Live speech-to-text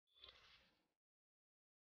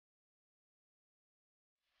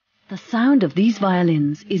The sound of these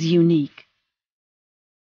violins is unique,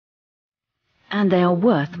 and they are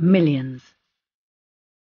worth millions.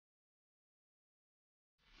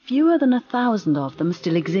 Fewer than 1,000 of them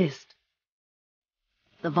still exist.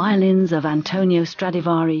 The violins of Antonio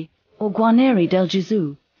Stradivari or Guarneri del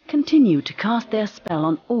Gesù continue to cast their spell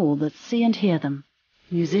on all that see and hear them: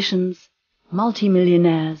 musicians,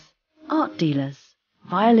 multimillionaires, art dealers,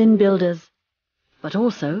 violin builders, but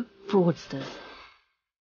also fraudsters.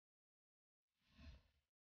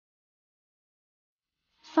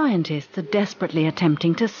 Scientists are desperately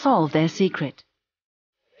attempting to solve their secret.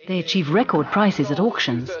 They achieve record prices at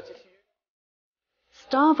auctions.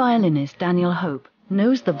 Star violinist Daniel Hope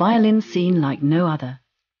knows the violin scene like no other.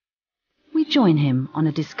 We join him on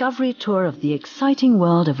a discovery tour of the exciting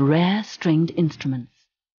world of rare stringed instruments.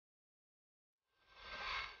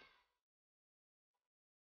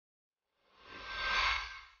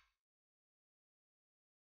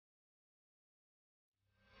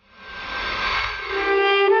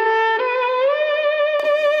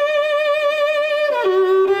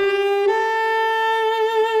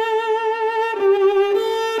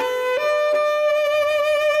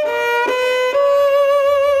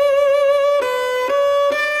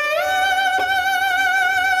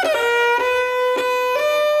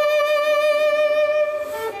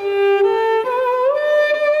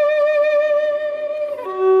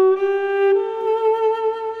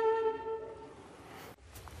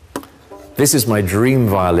 This is my dream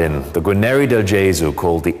violin, the Guarneri del Gesù,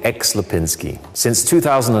 called the ex-lipinsky. Since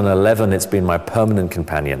 2011, it's been my permanent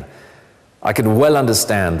companion. I can well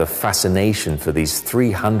understand the fascination for these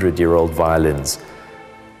 300-year-old violins.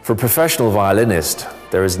 For a professional violinist,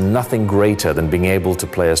 there is nothing greater than being able to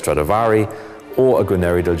play a Stradivari or a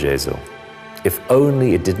Guarneri del Gesù. If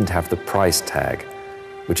only it didn't have the price tag,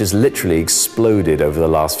 which has literally exploded over the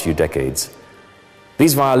last few decades.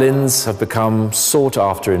 These violins have become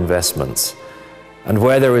sought-after investments, and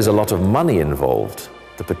where there is a lot of money involved,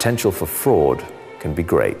 the potential for fraud can be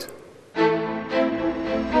great.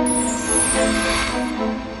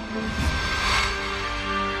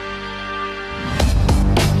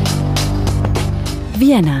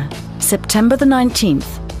 Vienna, September the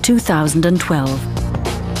 19th,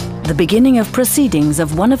 2012. The beginning of proceedings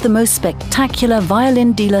of one of the most spectacular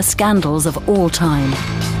violin dealer scandals of all time,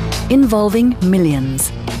 involving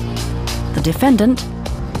millions. The defendant,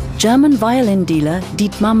 German violin dealer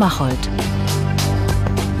Dietmar Machold.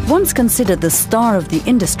 Once considered the star of the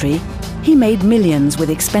industry, he made millions with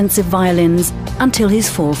expensive violins until his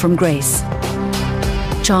fall from grace.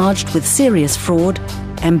 Charged with serious fraud,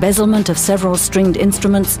 embezzlement of several stringed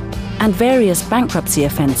instruments, and various bankruptcy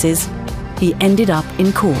offences, he ended up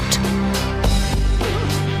in court.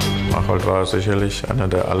 Machold war sicherlich einer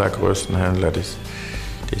der allergrößten Händler, die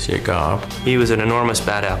es je gab. He was an enormous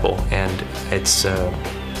bad apple, and it's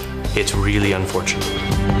really unfortunate.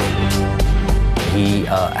 He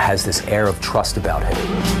has this air of trust about him.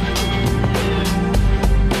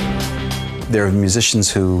 There are musicians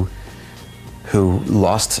who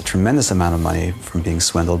lost a tremendous amount of money from being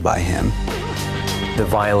swindled by him. The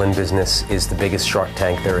violin business is the biggest shark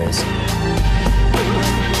tank there is.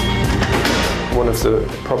 One of the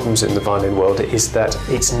problems in the violin world is that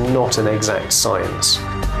it's not an exact science.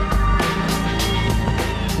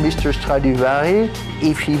 Mr. Stradivari,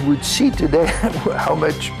 if he would see today how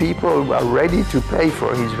much people are ready to pay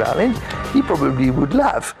for his violin, he probably would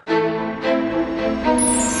laugh.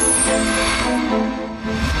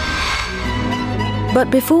 But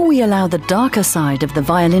before we allow the darker side of the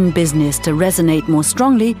violin business to resonate more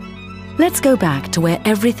strongly, let's go back to where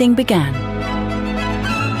everything began.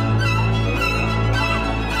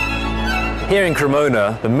 Here in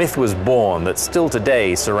Cremona, the myth was born that still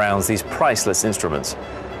today surrounds these priceless instruments.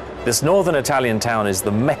 This northern Italian town is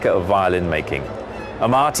the mecca of violin making.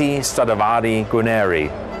 Amati, Stradivari,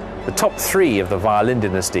 Guarneri, the top three of the violin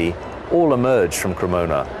dynasty, all emerged from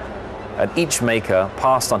Cremona, and each maker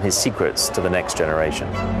passed on his secrets to the next generation.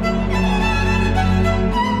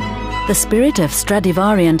 The spirit of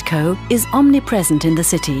Stradivari & Co. is omnipresent in the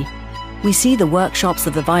city. We see the workshops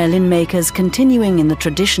of the violin makers continuing in the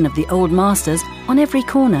tradition of the old masters on every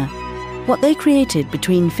corner. What they created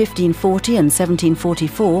between 1540 and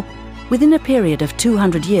 1744, within a period of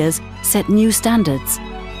 200 years, set new standards.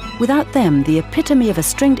 Without them, the epitome of a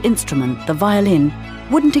stringed instrument, the violin,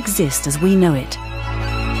 wouldn't exist as we know it.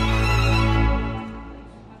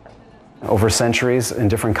 Over centuries, in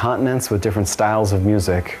different continents with different styles of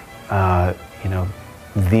music,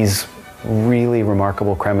 these really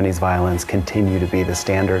remarkable Cremonese violins continue to be the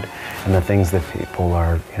standard and the things that people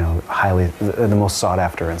are, the most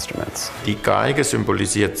sought-after instruments. Die Geige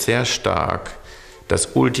symbolisiert sehr stark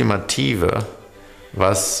das Ultimative,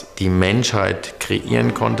 was die Menschheit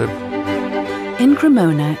kreieren konnte. In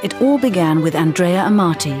Cremona, it all began with Andrea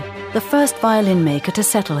Amati, the first violin maker to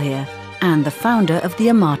settle here, and the founder of the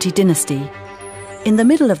Amati dynasty. In the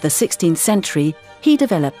middle of the 16th century, he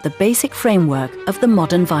developed the basic framework of the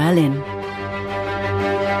modern violin.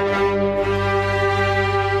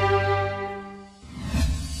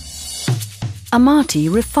 Amati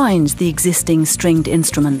refines the existing stringed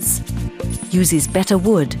instruments, uses better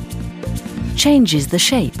wood, changes the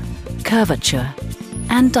shape, curvature,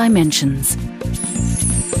 and dimensions.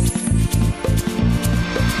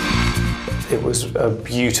 It was a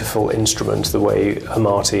beautiful instrument the way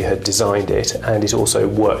Amati had designed it, and it also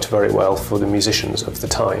worked very well for the musicians of the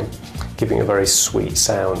time, giving a very sweet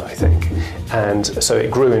sound, I think. And so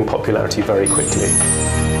it grew in popularity very quickly.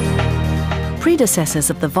 Predecessors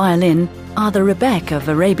of the violin are the rebec of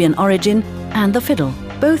Arabian origin and the fiddle.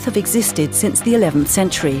 Both have existed since the 11th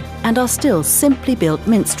century and are still simply built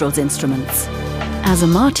minstrels' instruments. As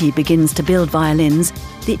Amati begins to build violins,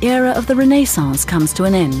 the era of the Renaissance comes to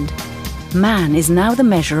an end. Man is now the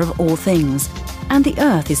measure of all things, and the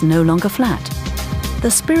earth is no longer flat.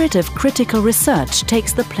 The spirit of critical research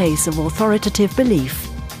takes the place of authoritative belief,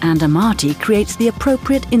 and Amati creates the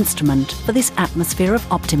appropriate instrument for this atmosphere of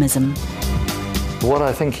optimism. What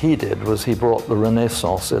I think he did was he brought the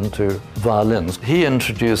Renaissance into violins. He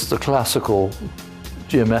introduced the classical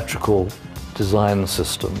geometrical design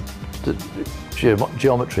system, the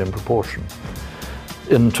geometry and proportion,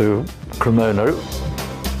 into Cremona.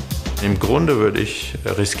 Im Grunde würde ich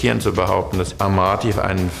riskieren zu behaupten, dass Amati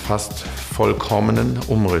einen fast vollkommenen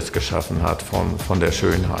Umriss geschaffen hat von der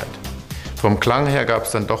Schönheit. Vom Klang her gab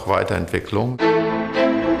es dann doch Weiterentwicklung.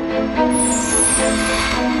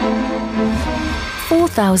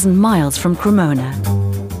 4,000 miles from Cremona.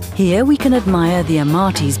 Here we can admire the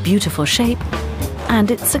Amati's beautiful shape and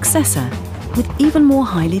its successor, with even more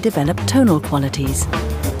highly developed tonal qualities.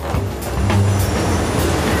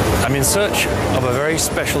 I'm in search of a very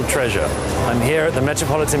special treasure. I'm here at the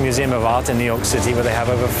Metropolitan Museum of Art in New York City, where they have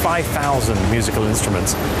over 5,000 musical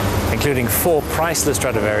instruments, including 4 priceless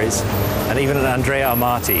Stradivarius and even an Andrea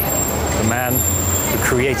Amati, the man who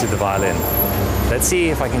created the violin. Let's see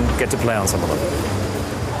if I can get to play on some of them.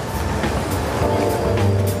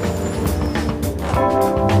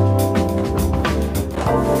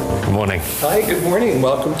 Good morning. Hi, good morning.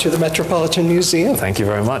 Welcome to the Metropolitan Museum. Thank you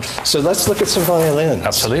very much. So let's look at some violins.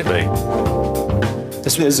 Absolutely.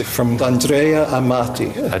 This is from Andrea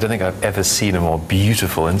Amati. I don't think I've ever seen a more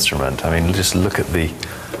beautiful instrument. I mean, just look at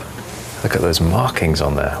those markings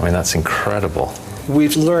on there. I mean, that's incredible.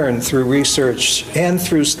 We've learned through research and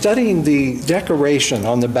through studying the decoration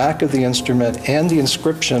on the back of the instrument and the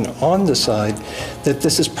inscription on the side that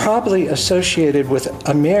this is probably associated with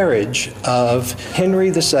a marriage of Henry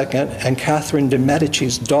II and Catherine de'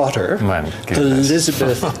 Medici's daughter,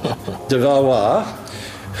 Elizabeth de Valois,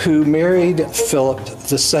 who married Philip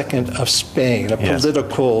II of Spain, a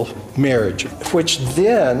political marriage, which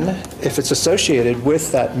then, if it's associated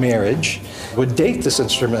with that marriage, would date this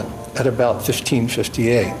instrument at about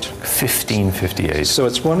 1558. 1558. So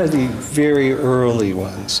it's one of the very early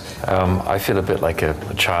ones. I feel a bit like a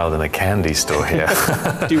child in a candy store here.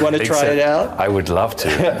 Do you want to try it out? I would love to.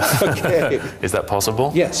 Okay. Is that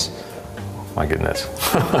possible? Yes. My goodness.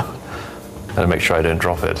 Better make sure I don't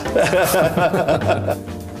drop it.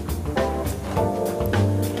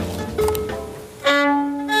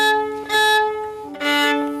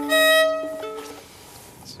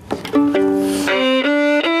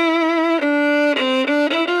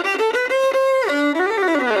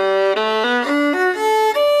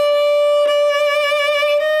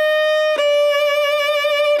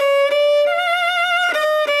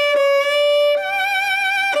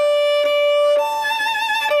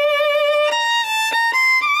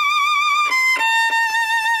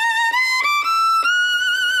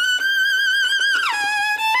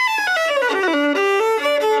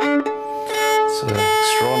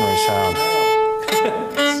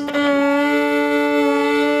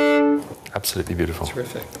 Absolutely beautiful.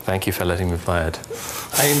 Terrific. Thank you for letting me play it.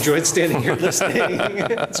 I enjoyed standing here listening.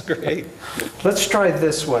 It's great. Let's try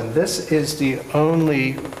this one. This is the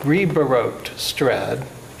only re-baroqued Strad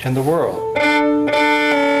in the world.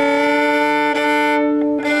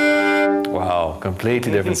 Wow,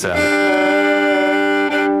 completely different sound.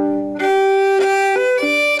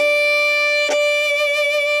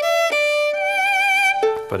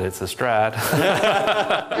 But it's a Strad.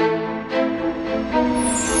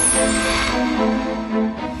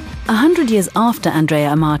 100 years after Andrea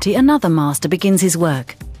Amati, another master begins his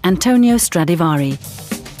work, Antonio Stradivari.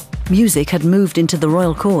 Music had moved into the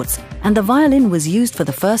royal courts, and the violin was used for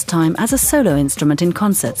the first time as a solo instrument in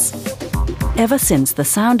concerts. Ever since, the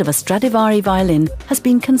sound of a Stradivari violin has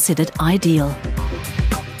been considered ideal.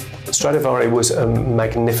 Stradivari was a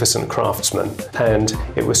magnificent craftsman, and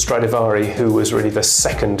it was Stradivari who was really the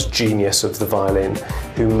second genius of the violin,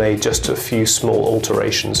 who made just a few small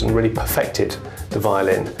alterations and really perfected the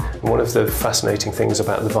violin. And one of the fascinating things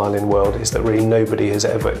about the violin world is that really nobody has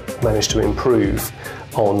ever managed to improve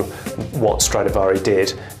on what Stradivari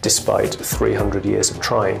did, despite 300 years of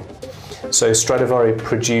trying. So Stradivari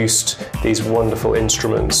produced these wonderful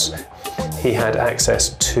instruments. He had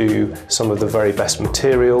access to some of the very best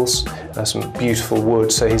materials, some beautiful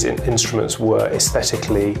wood, so his instruments were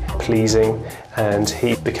aesthetically pleasing, and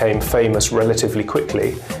he became famous relatively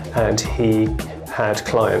quickly, and he had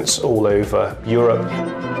clients all over Europe.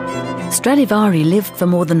 Stradivari lived for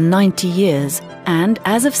more than 90 years, and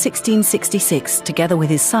as of 1666, together with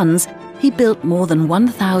his sons, he built more than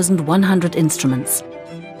 1,100 instruments.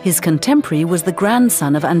 His contemporary was the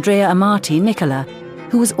grandson of Andrea Amati, Nicola,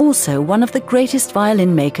 who was also one of the greatest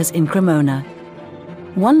violin makers in Cremona.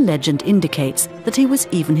 One legend indicates that he was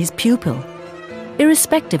even his pupil.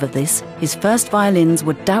 Irrespective of this, his first violins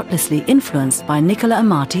were doubtlessly influenced by Nicola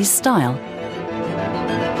Amati's style.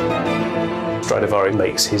 Stradivari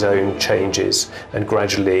makes his own changes and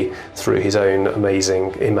gradually, through his own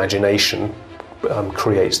amazing imagination,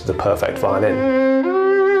 creates the perfect violin.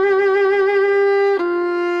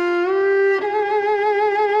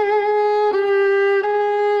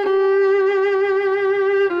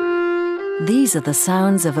 These are the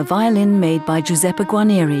sounds of a violin made by Giuseppe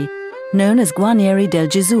Guarneri, known as Guarneri del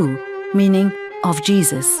Gesù, meaning of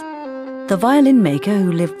Jesus. The violin maker,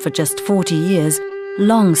 who lived for just 40 years,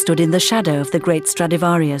 long stood in the shadow of the great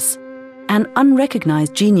Stradivarius, an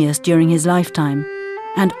unrecognized genius during his lifetime,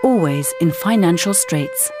 and always in financial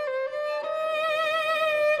straits.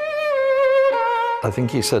 I think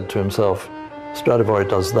he said to himself, Stradivari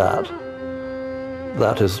does that.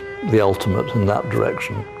 That is the ultimate in that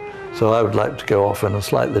direction. So I would like to go off in a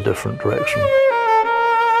slightly different direction.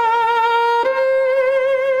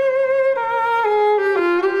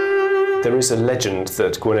 There is a legend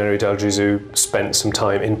that Guarneri del Gesù spent some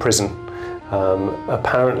time in prison.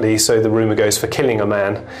 Apparently, so the rumour goes, for killing a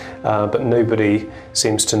man, but nobody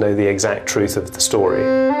seems to know the exact truth of the story.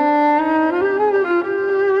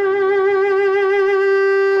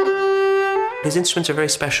 His instruments are very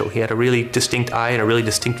special. He had a really distinct eye and a really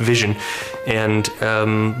distinct vision, and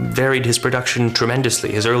varied his production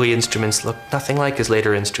tremendously. His early instruments look nothing like his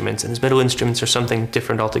later instruments, and his middle instruments are something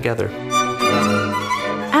different altogether.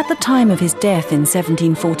 At the time of his death in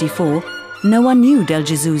 1744, no one knew Del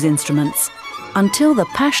Gesù's instruments, until the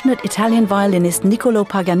passionate Italian violinist Niccolò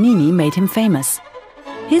Paganini made him famous.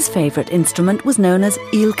 His favourite instrument was known as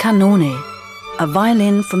Il Cannone, a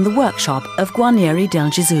violin from the workshop of Guarneri del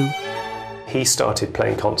Gesù. He started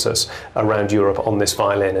playing concerts around Europe on this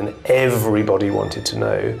violin, and everybody wanted to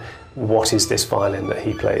know, what is this violin that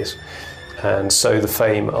he plays? And so the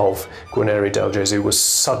fame of Guarneri del Gesù was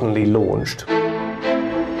suddenly launched.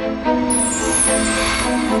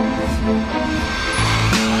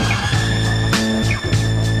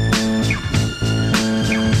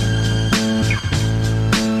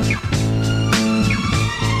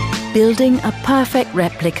 Building a perfect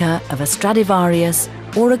replica of a Stradivarius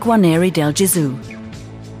or a Guarneri del Gesù.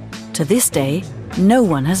 To this day, no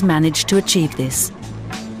one has managed to achieve this.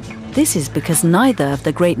 This is because neither of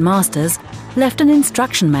the great masters left an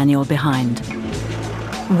instruction manual behind.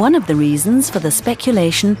 One of the reasons for the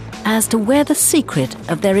speculation as to where the secret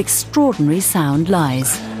of their extraordinary sound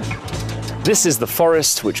lies. This is the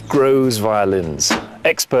forest which grows violins.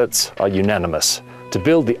 Experts are unanimous. To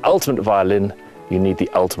build the ultimate violin, you need the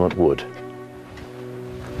ultimate wood.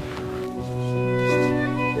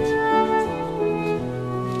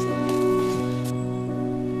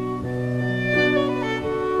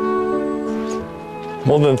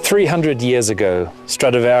 More than 300 years ago,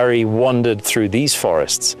 Stradivari wandered through these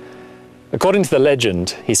forests. According to the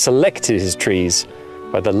legend, he selected his trees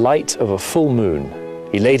by the light of a full moon.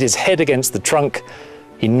 He laid his head against the trunk,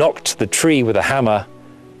 he knocked the tree with a hammer,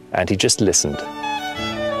 and he just listened.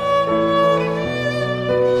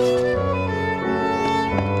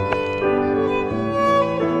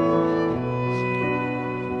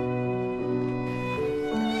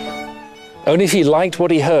 Only if he liked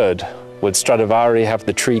what he heard would Stradivari have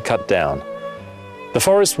the tree cut down. The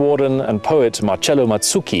forest warden and poet Marcello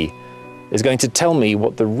Mazzucchi is going to tell me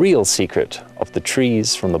what the real secret of the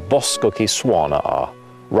trees from the Bosco che Suona are,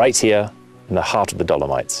 right here in the heart of the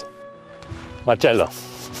Dolomites. Marcello,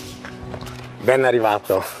 Ben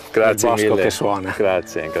arrivato. Grazie Il bosco mille. che suona.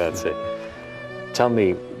 Grazie, grazie. Tell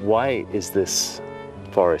me, why is this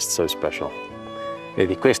forest so special?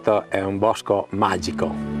 Vedi, questo è un bosco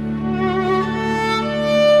magico.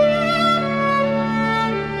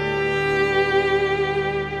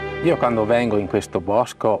 Io quando vengo in questo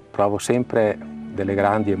bosco provo sempre delle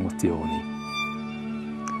grandi emozioni.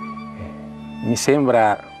 Mi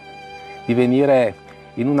sembra di venire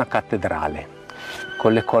in una cattedrale,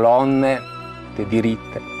 con le colonne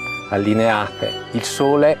diritte, allineate, il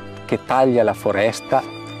sole che taglia la foresta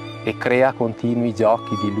e crea continui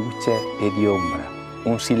giochi di luce e di ombra.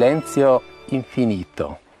 Un silenzio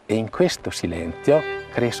infinito, e in questo silenzio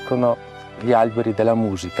crescono gli alberi della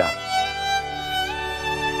musica.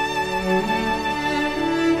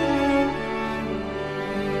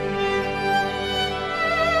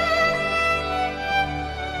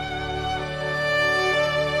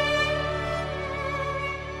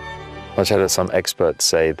 I've heard some experts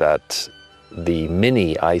say that the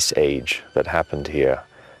mini ice age that happened here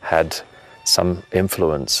had some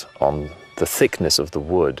influence on the thickness of the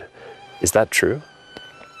wood. Is that true?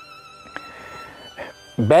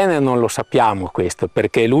 Bene non lo sappiamo questo,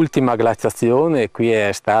 perché l'ultima glaciazione qui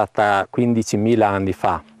è stata 15.000 anni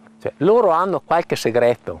fa. Cioè, loro hanno qualche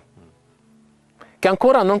segreto che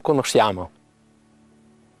ancora non conosciamo.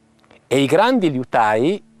 E i grandi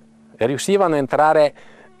liutai riuscivano a entrare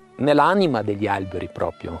nell'anima degli alberi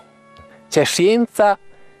proprio. C'è scienza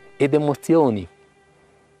ed emozioni.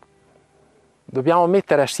 Dobbiamo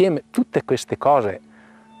mettere assieme tutte queste cose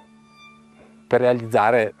per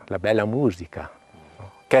realizzare la bella musica,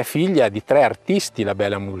 che è figlia di 3 artisti, la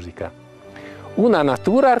bella musica. Una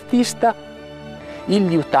natura artista, il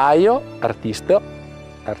liutaio artista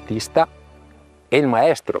e il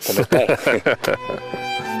maestro come te.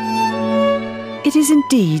 It is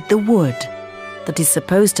indeed the wood that is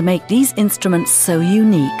supposed to make these instruments so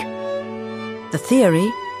unique. The theory,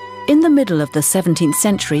 in the middle of the 17th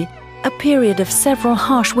century, a period of several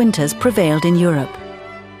harsh winters prevailed in Europe.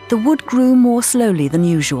 The wood grew more slowly than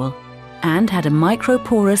usual and had a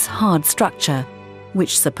microporous hard structure,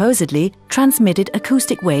 which supposedly transmitted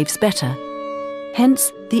acoustic waves better.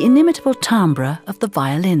 Hence the inimitable timbre of the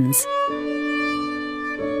violins.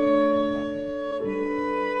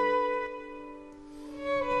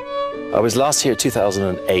 I was last here in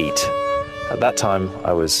 2008. At that time,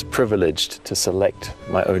 I was privileged to select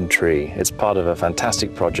my own tree. It's part of a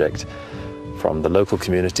fantastic project from the local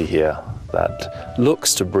community here that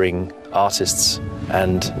looks to bring artists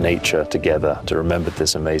and nature together to remember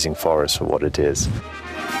this amazing forest for what it is.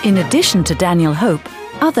 In addition to Daniel Hope,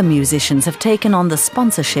 other musicians have taken on the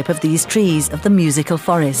sponsorship of these trees of the musical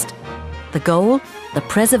forest. The goal, the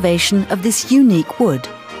preservation of this unique wood.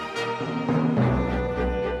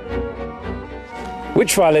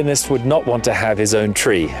 Which violinist would not want to have his own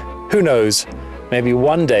tree? Who knows? Maybe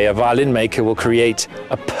one day a violin maker will create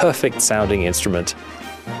a perfect sounding instrument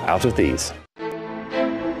out of these.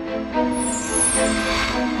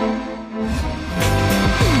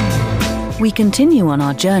 We continue on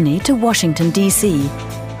our journey to Washington, D.C.,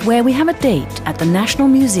 where we have a date at the National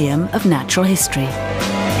Museum of Natural History.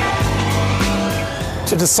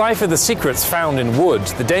 To decipher the secrets found in wood,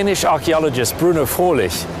 the Danish archaeologist Bruno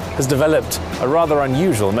Frohlich has developed a rather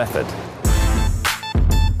unusual method.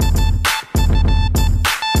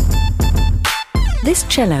 This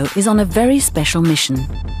cello is on a very special mission.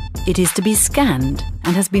 It is to be scanned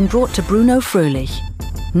and has been brought to Bruno Frohlich.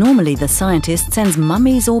 Normally the scientist sends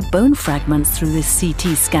mummies or bone fragments through this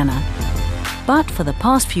CT scanner. But for the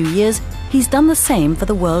past few years, he's done the same for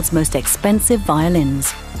the world's most expensive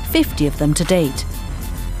violins, 50 of them to date.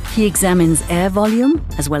 He examines air volume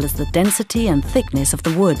as well as the density and thickness of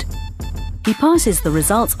the wood. He passes the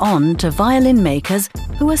results on to violin makers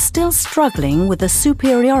who are still struggling with the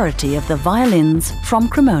superiority of the violins from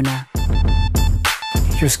Cremona.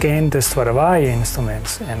 You scan the Stradivari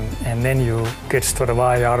instruments and then you get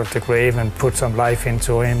Stradivari out of the grave and put some life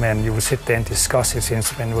into him, and you will sit there and discuss his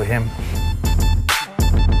instrument with him.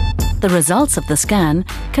 The results of the scan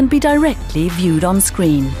can be directly viewed on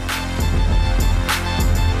screen.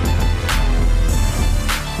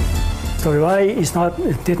 Stradivari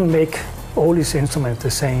didn't make all his instruments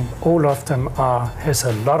the same. All of them has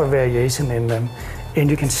a lot of variation in them, and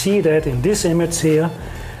you can see that in this image here,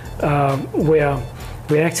 where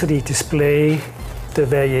we actually display the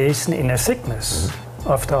variation in the thickness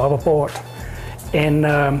of the upper board. And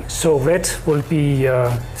so red will be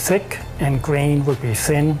thick, and green will be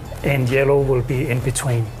thin, and yellow will be in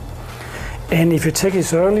between. And if you take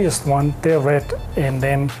his earliest one, they're red, and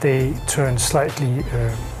then they turn slightly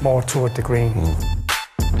more toward the green.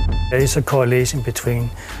 There is a correlation between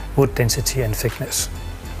wood density and thickness.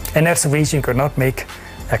 And that's the reason you cannot make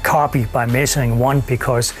a copy by measuring one,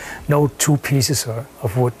 because no two pieces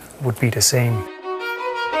of wood would be the same.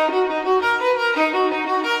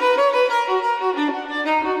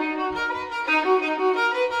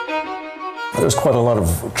 There's quite a lot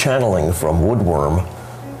of channeling from woodworm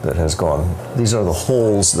that has gone. These are the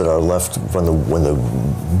holes that are left when the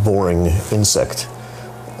boring insect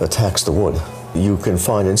attacks the wood. You can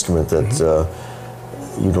find an instrument that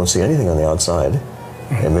you don't see anything on the outside,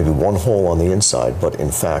 and maybe one hole on the inside, but in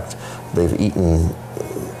fact they've eaten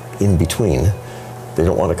in between. They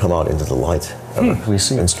don't want to come out into the light. We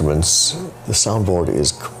see instruments, the soundboard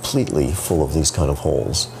is completely full of these kind of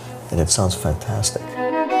holes, and it sounds fantastic.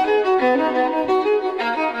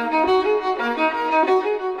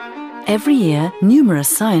 Every year, numerous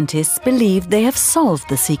scientists believe they have solved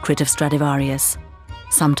the secret of Stradivarius.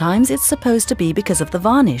 Sometimes it's supposed to be because of the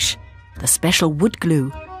varnish, the special wood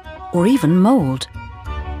glue, or even mold.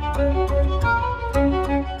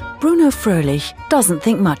 Bruno Fröhlich doesn't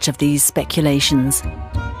think much of these speculations.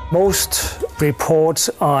 Most reports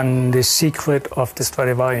on the secret of the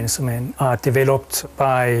Stradivarius instrument are developed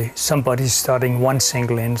by somebody studying one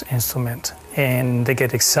single instrument. And they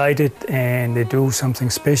get excited and they do something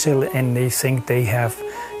special and they think they have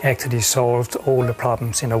actually solved all the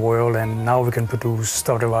problems in the world, and now we can produce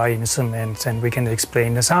Stradivarius instruments and we can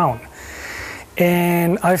explain the sound.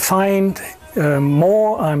 And I find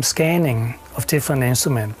more I'm scanning of different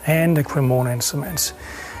instruments and the Cremona instruments,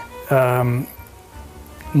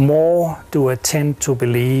 more do I tend to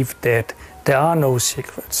believe that there are no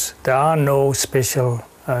secrets, there are no special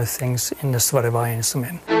things in the Stradivarius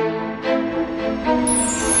instrument.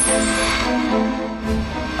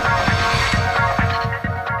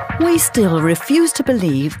 We still refuse to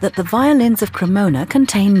believe that the violins of Cremona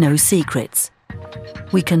contain no secrets.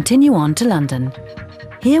 We continue on to London.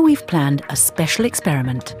 Here we've planned a special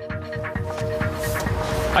experiment.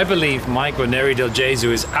 I believe my Guarnerius del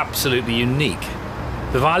Gesù is absolutely unique.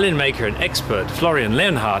 The violin maker and expert Florian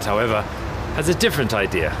Leonhardt, however, has a different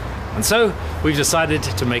idea. And so we've decided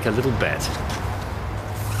to make a little bet.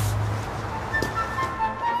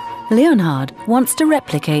 Leonhard wants to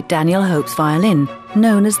replicate Daniel Hope's violin,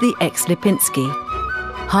 known as the ex-Lipinsky.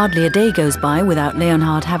 Hardly a day goes by without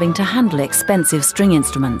Leonhard having to handle expensive string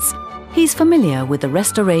instruments. He's familiar with the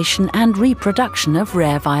restoration and reproduction of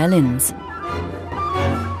rare violins.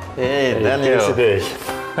 Hey, Daniel. Grüße dich.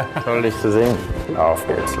 Toll, dich zu sehen. Auf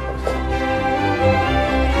geht's los.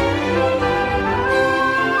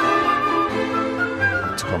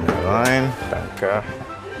 Jetzt komm hier rein. Danke.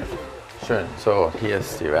 Schön. So, hier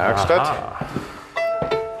ist die Werkstatt. Aha.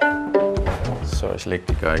 So, ich lege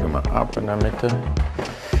die Geige mal ab in der Mitte.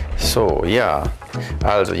 So, ja.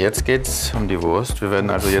 Also, jetzt geht's um die Wurst. Wir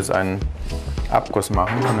werden also jetzt einen Abguss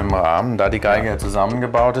machen von dem Rahmen, da die Geige ja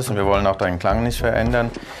zusammengebaut ist und wir wollen auch den Klang nicht verändern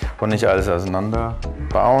und nicht alles auseinander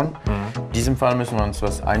bauen. In diesem Fall müssen wir uns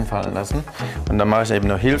was einfallen lassen und dann mache ich eben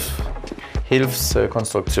nur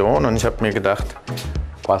Hilfskonstruktion und ich habe mir gedacht,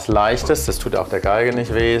 was Leichtes, das tut auch der Geige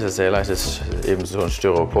nicht weh, es ist sehr leicht, es ist eben so ein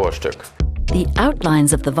Styroporstück. The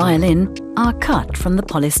outlines of the violin are cut from the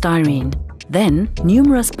polystyrene. Then,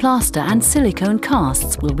 numerous plaster and silicone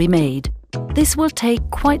casts will be made. This will take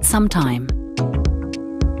quite some time.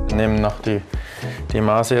 Wir nehmen noch die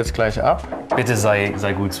Maße jetzt gleich ab. Bitte sei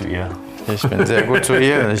gut zu ihr. Ich bin sehr gut zu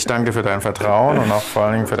ihr. Ich danke für dein Vertrauen und auch vor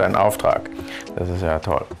allen Dingen für deinen Auftrag. Das ist ja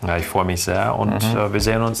toll. Ja, ich freue mich sehr und wir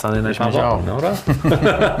sehen uns dann in ein paar Wochen, oder?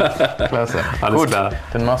 Klasse. Alles gut, klar.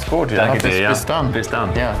 Dann mach's gut. Ja. Danke dir. Bis dann. Bis dann.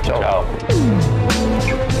 Ja, ciao.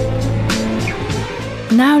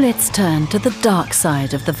 Now let's turn to the dark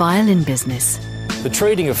side of the violin business. The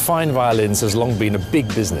trading of fine violins has long been a big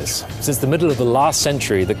business. Since the middle of the last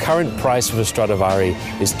century, the current price of a Stradivari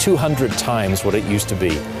is 200 times what it used to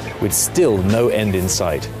be, with still no end in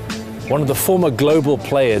sight. One of the former global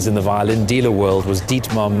players in the violin dealer world was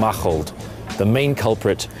Dietmar Machold, the main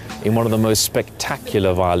culprit in one of the most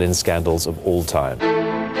spectacular violin scandals of all time.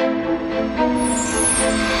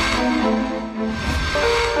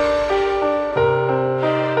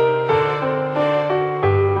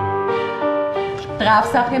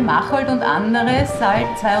 Strafsache Machold und andere, Saal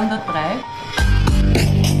 203.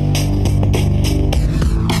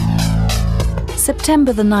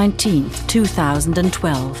 September the 19th,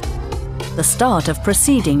 2012. The start of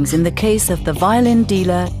proceedings in the case of the violin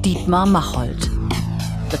dealer Dietmar Machold.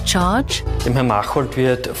 The charge? Dem Herrn Machold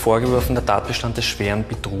wird vorgeworfen der Tatbestand des schweren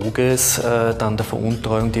Betruges, dann der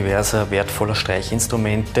Veruntreuung diverser wertvoller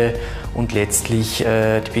Streichinstrumente und letztlich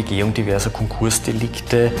die Begehung diverser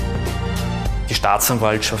Konkursdelikte. Die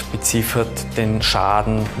Staatsanwaltschaft beziffert den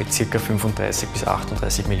Schaden mit ca. 35 bis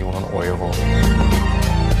 38 Millionen Euro.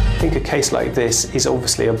 I think a case like this is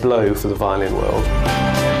obviously a blow for the violin world.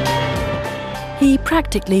 He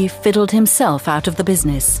practically fiddled himself out of the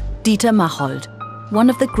business. Dieter Machold, one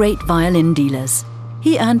of the great violin dealers.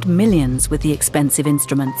 He earned millions with the expensive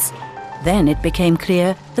instruments. Then it became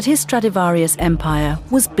clear that his Stradivarius empire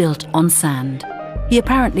was built on sand. He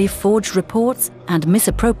apparently forged reports and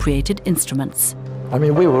misappropriated instruments. I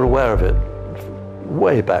mean, we were aware of it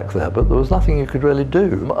way back there, but there was nothing you could really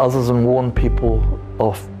do other than warn people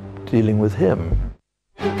off dealing with him.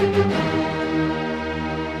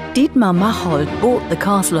 Dietmar Machold bought the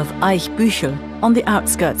castle of Eichbüchel on the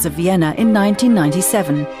outskirts of Vienna in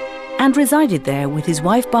 1997 and resided there with his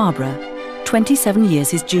wife Barbara, 27 years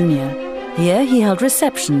his junior. Here he held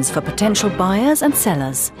receptions for potential buyers and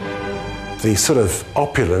sellers. The sort of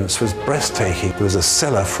opulence was breathtaking. There was a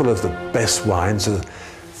cellar full of the best wines,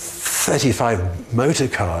 35 motor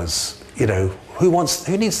cars. You know, who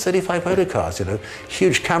needs 35 motor cars? You know,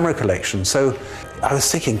 huge camera collection. So I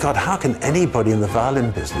was thinking, God, how can anybody in the violin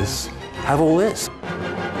business have all this?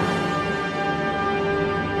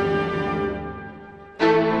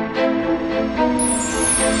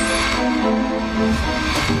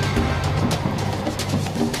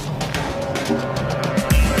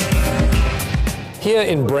 Here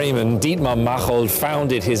in Bremen, Dietmar Machold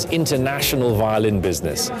founded his international violin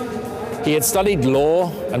business. He had studied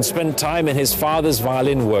law and spent time in his father's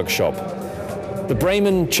violin workshop. The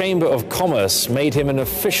Bremen Chamber of Commerce made him an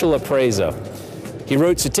official appraiser. He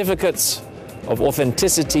wrote certificates of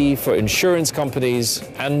authenticity for insurance companies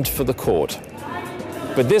and for the court.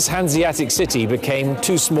 But this Hanseatic city became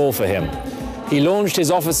too small for him. He launched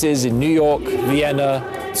his offices in New York, Vienna,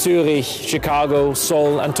 Zurich, Chicago,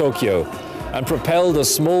 Seoul, and Tokyo, and propelled a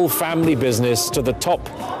small family business to the top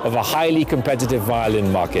of a highly competitive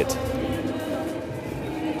violin market.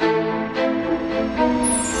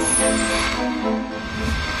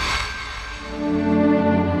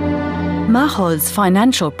 Machold's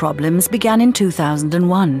financial problems began in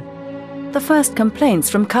 2001. The first complaints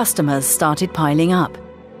from customers started piling up.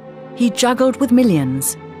 He juggled with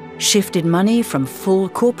millions, shifted money from full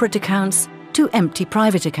corporate accounts to empty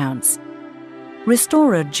private accounts.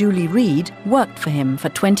 Restorer Julie Reed worked for him for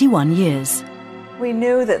 21 years. We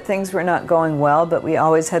knew that things were not going well, but we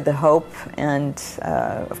always had the hope, and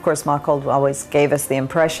of course Machold always gave us the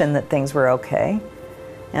impression that things were okay,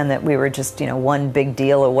 and that we were just, one big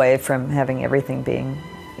deal away from having everything being,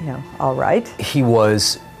 all right. He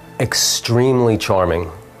was extremely charming,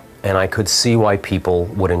 and I could see why people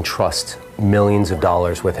would entrust millions of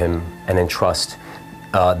dollars with him and entrust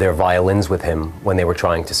their violins with him when they were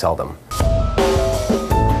trying to sell them.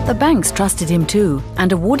 The banks trusted him too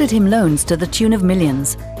and awarded him loans to the tune of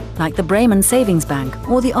millions, like the Bremen Savings Bank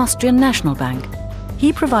or the Austrian National Bank.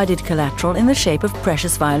 He provided collateral in the shape of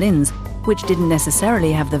precious violins, which didn't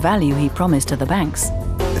necessarily have the value he promised to the banks.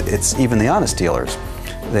 It's even the honest dealers.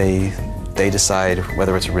 They decide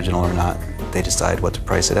whether it's original or not. They decide what to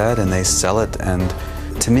price it at and they sell it. And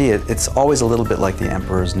to me, it's always a little bit like the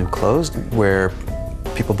emperor's new clothes, where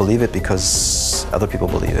people believe it because other people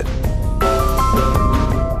believe it.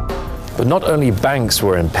 But not only banks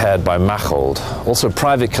were impaired by Machold, also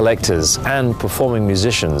private collectors and performing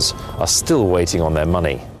musicians are still waiting on their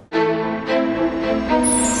money.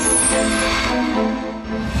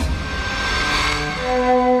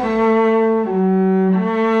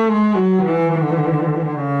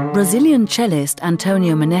 Brazilian cellist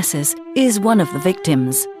Antonio Meneses is one of the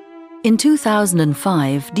victims. In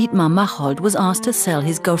 2005, Dietmar Machold was asked to sell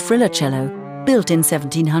his Gofrilla cello, built in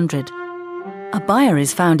 1700. A buyer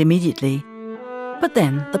is found immediately, but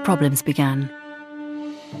then the problems began.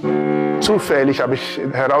 Zufällig habe ich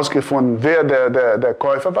herausgefunden, wer der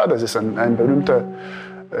Käufer war. Das ist ein berühmter,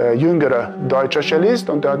 jüngerer deutscher Cellist,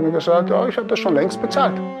 und der hat mir gesagt, oh, ich habe das schon längst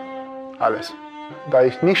bezahlt. Alles. Da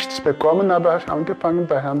ich nichts bekommen habe, habe ich angefangen,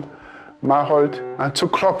 bei Herrn Machold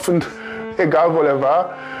anzuklopfen, egal wo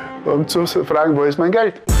war, zu fragen, wo ist mein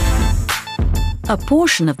Geld. A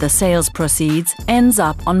portion of the sales proceeds ends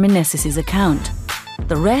up on Meneses' account.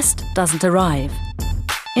 The rest doesn't arrive.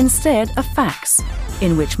 Instead, a fax,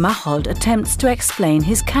 in which Machold attempts to explain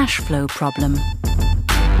his cash flow problem.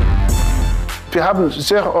 Wir haben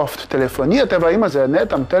sehr oft telefoniert. Er war immer sehr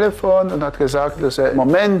nett am Telefon und hat gesagt, dass er im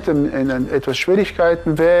Moment in etwas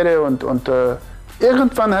Schwierigkeiten wäre. Und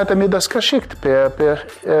irgendwann hat er mir das geschickt per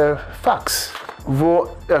Fax, wo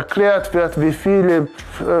erklärt wird, wie viele...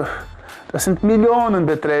 Das sind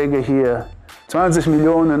Millionenbeträge hier, 20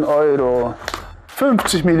 Millionen Euro,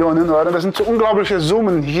 50 Millionen Euro, das sind so unglaubliche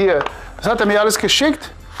Summen hier. Das hat er mir alles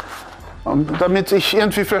geschickt Und damit ich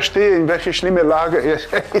irgendwie verstehe, in welche schlimme Lage er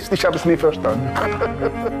ist, ich habe es nie verstanden.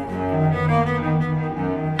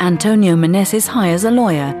 Antonio Meneses hires a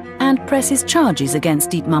lawyer and presses charges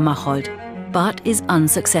against Dietmar Machold, but is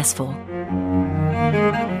unsuccessful.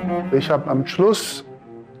 Ich habe am Schluss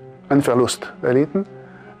einen Verlust erlitten.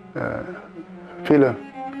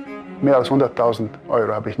 Mehr als 100.000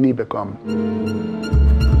 Euro habe ich nie bekommen.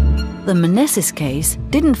 The Meneses case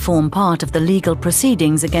didn't form part of the legal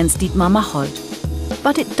proceedings against Dietmar Machold,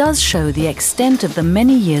 but it does show the extent of the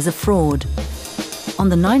many years of fraud. On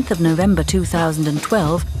the 9th of November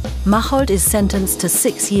 2012, Machold is sentenced to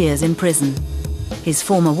 6 years in prison. His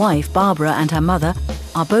former wife, Barbara, and her mother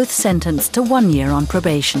are both sentenced to 1 year on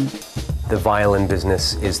probation. The violin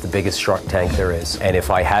business is the biggest shark tank there is. And if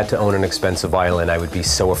I had to own an expensive violin, I would be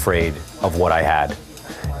so afraid of what I had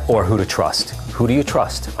or who to trust. Who do you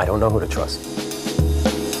trust? I don't know who to trust.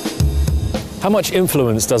 How much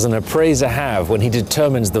influence does an appraiser have when he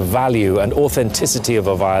determines the value and authenticity of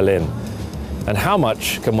a violin? And how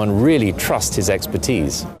much can one really trust his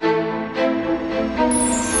expertise?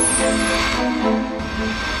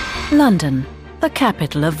 London, the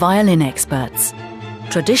capital of violin experts.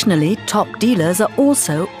 Traditionally, top dealers are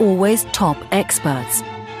also always top experts.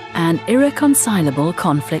 An irreconcilable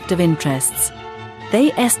conflict of interests.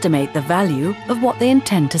 They estimate the value of what they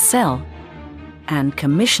intend to sell. And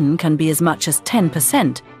commission can be as much as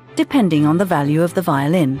 10%, depending on the value of the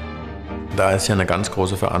violin. Da ist ja eine ganz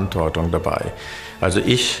große Verantwortung dabei. Also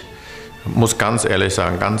ich muss ganz ehrlich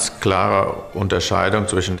sagen, ganz klare Unterscheidung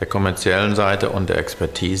zwischen der kommerziellen Seite und der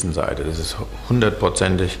Expertisenseite. Das ist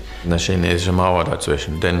 100%ig eine chinesische Mauer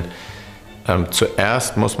dazwischen. Denn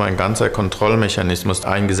zuerst muss mein ganzer Kontrollmechanismus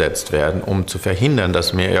eingesetzt werden, um zu verhindern,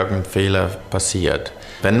 dass mir irgendein Fehler passiert.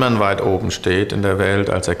 Wenn man weit oben steht in der Welt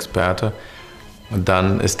als Experte,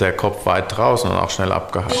 dann ist der Kopf weit draußen und auch schnell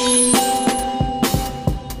abgehakt.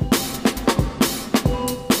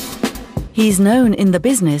 He's known in the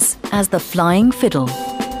business as the Flying Fiddle.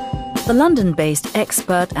 The London-based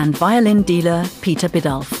expert and violin dealer Peter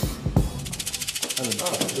Biddulph.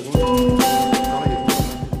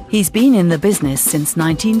 He's been in the business since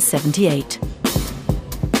 1978.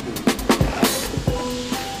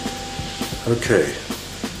 Okay,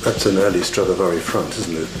 that's an early Stradivari front,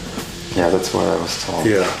 isn't it? Yeah, that's what I was told.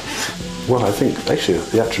 Yeah. Well, I think, actually,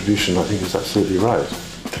 the attribution, I think, is absolutely right.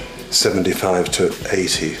 75 to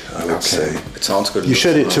 80, I would say. It sounds good. You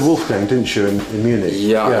showed it to Wolfgang, didn't you, in Munich?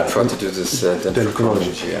 Yeah, I tried to do this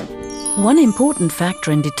dendrochronology. Yeah. One important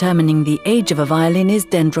factor in determining the age of a violin is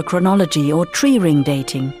dendrochronology, or tree ring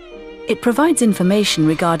dating. It provides information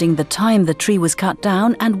regarding the time the tree was cut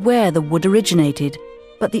down and where the wood originated.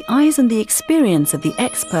 But the eyes and the experience of the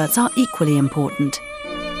experts are equally important.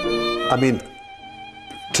 I mean,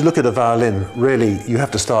 to look at a violin, really, you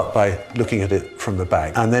have to start by looking at it from the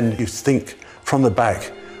back. And then you think from the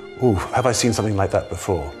back, ooh, have I seen something like that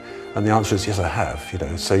before? And the answer is, yes, I have, you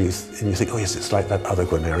know. So you think, oh, yes, it's like that other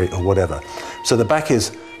Guarneri or whatever. So the back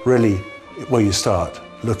is really where you start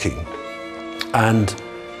looking. And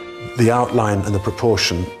the outline and the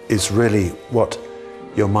proportion is really what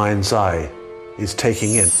your mind's eye is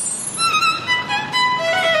taking in.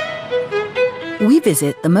 We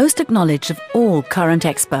visit the most acknowledged of all current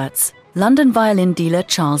experts, London violin dealer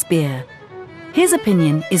Charles Beer. His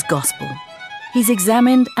opinion is gospel. He's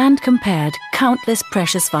examined and compared countless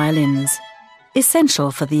precious violins,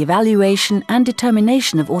 essential for the evaluation and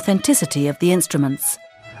determination of authenticity of the instruments.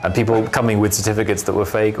 And people coming with certificates that were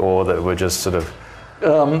fake or that were just sort of...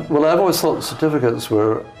 Well, I've always thought certificates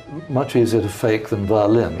were much easier to fake than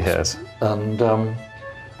violins. Yes. And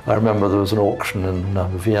I remember there was an auction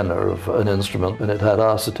in Vienna of an instrument and it had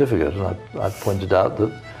our certificate, and I pointed out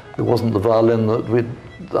that it wasn't the violin that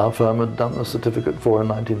our firm had done the certificate for in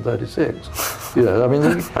 1936. You know, I mean,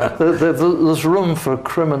 there's room for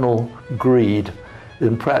criminal greed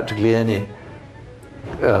in practically any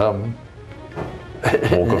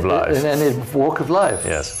walk of life. In any walk of life.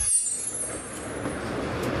 Yes.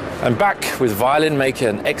 I'm back with violin maker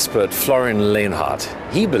and expert Florian Leonhardt.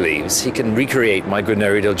 He believes he can recreate my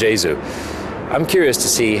Guarneri del Gesù. I'm curious to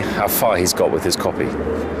see how far he's got with his copy.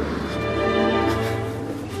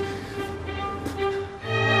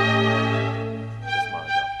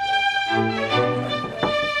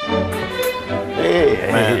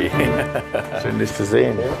 Hey. Schön, dich zu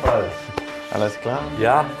sehen. Alles klar?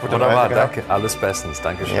 Ja, wunderbar, danke. Alles bestens,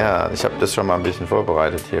 danke schön. Ja, ich habe das schon mal ein bisschen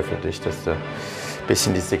vorbereitet hier für dich, dass du ein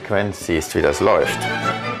bisschen die Sequenz siehst, wie das läuft.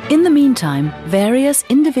 In the meantime, various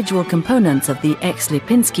individual components of the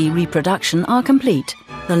ex-Lipinsky reproduction are complete.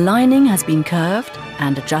 The lining has been curved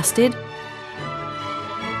and adjusted,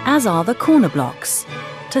 as are the corner blocks.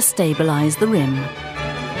 to stabilize the rim.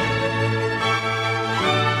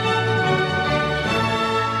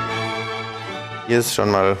 Hier ist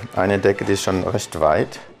schon mal eine Decke, die ist schon recht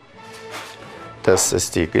weit. Das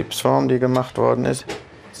ist die Gipsform, die gemacht worden ist.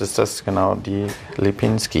 Das ist das genau die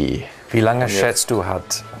Lipinski. Wie lange schätzt du,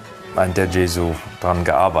 hat ein Del Gesù dran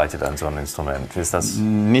gearbeitet an so einem Instrument? Ist das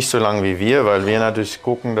nicht so lange wie wir, weil wir natürlich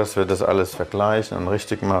gucken, dass wir das alles vergleichen und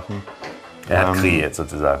richtig machen. Er hat kreiert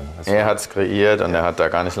sozusagen. Er hat es kreiert und er hat da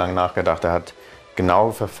gar nicht lange nachgedacht. Er hat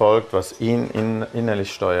genau verfolgt, was ihn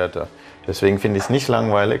innerlich steuerte. Deswegen finde ich es nicht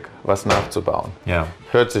langweilig, was nachzubauen. Ja.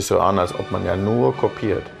 Hört sich so an, als ob man ja nur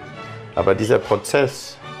kopiert. Aber dieser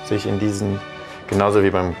Prozess, sich in diesen, genauso wie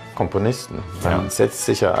beim Komponisten, man setzt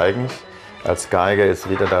sich ja eigentlich als Geiger jetzt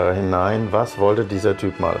wieder da hinein, was wollte dieser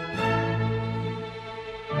Typ mal.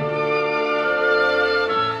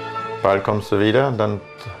 Bald kommst du wieder und dann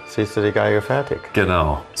siehst du die Geige fertig.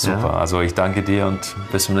 Genau, super. Ja. Also ich danke dir und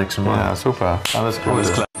bis zum nächsten Mal. Ja, super. Alles Gute.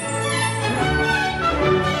 Alles klar.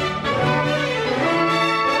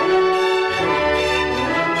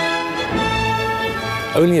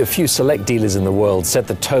 Only a few select dealers in the world set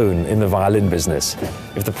the tone in the violin business.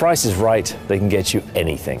 If the price is right, they can get you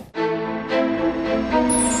anything.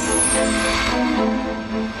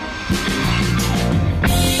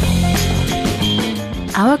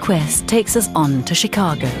 Our quest takes us on to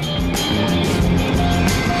Chicago.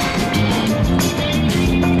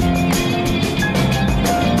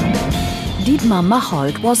 Dietmar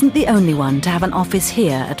Machold wasn't the only one to have an office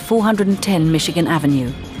here at 410 Michigan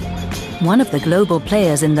Avenue. One of the global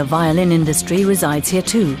players in the violin industry resides here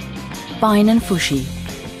too, Bein and Fushi.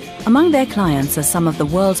 Among their clients are some of the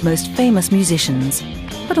world's most famous musicians,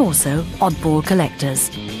 but also oddball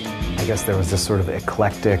collectors. I guess there was this sort of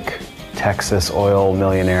eclectic Texas oil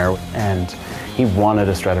millionaire, and he wanted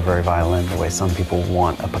a Stradivari violin the way some people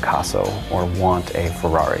want a Picasso or want a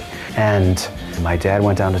Ferrari. And my dad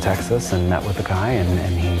went down to Texas and met with the guy,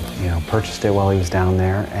 and he purchased it while he was down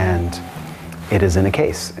there, and it is in a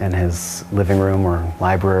case in his living room or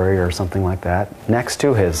library or something like that, next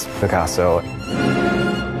to his Picasso.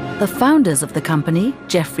 The founders of the company,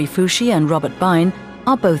 Jeffrey Fushi and Robert Bein,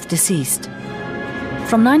 are both deceased.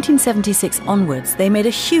 From 1976 onwards, they made a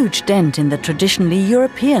huge dent in the traditionally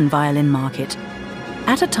European violin market,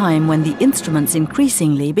 at a time when the instruments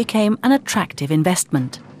increasingly became an attractive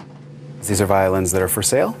investment. These are violins that are for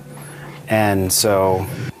sale, and so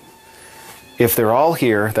if they're all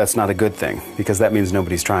here, that's not a good thing, because that means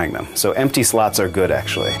nobody's trying them. So empty slots are good,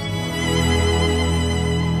 actually.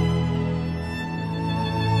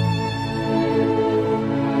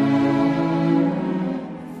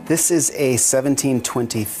 This is a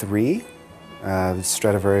 1723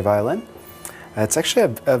 Stradivari violin. It's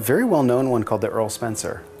actually a very well-known one called the Earl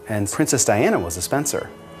Spencer, and Princess Diana was a Spencer.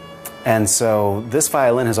 And so this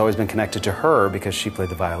violin has always been connected to her because she played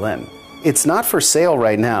the violin. It's not for sale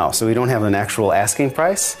right now, so we don't have an actual asking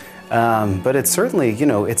price, but it's certainly,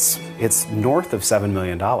 it's north of $7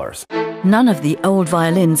 million. None of the old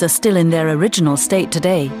violins are still in their original state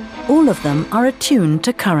today. All of them are attuned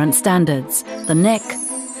to current standards. The neck,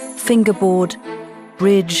 fingerboard,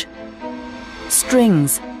 bridge,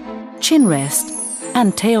 strings, chin rest,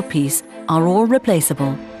 and tailpiece are all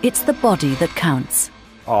replaceable. It's the body that counts.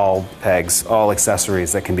 All pegs, all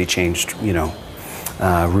accessories that can be changed,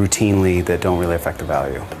 routinely, that don't really affect the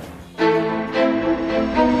value.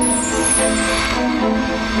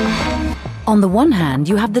 On the one hand,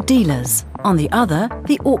 you have the dealers, on the other,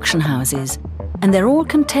 the auction houses, and they're all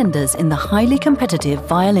contenders in the highly competitive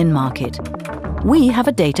violin market. We have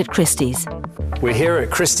a date at Christie's. We're here at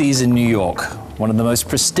Christie's in New York, one of the most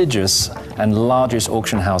prestigious and largest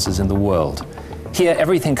auction houses in the world. Here,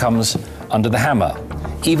 everything comes under the hammer.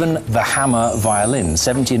 Even the hammer violin,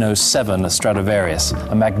 1707 Stradivarius,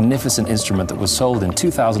 a magnificent instrument that was sold in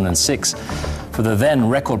 2006 for the then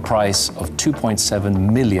record price of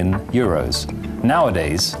 2.7 million euros.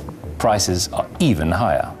 Nowadays, prices are even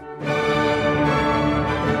higher.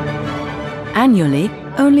 Annually,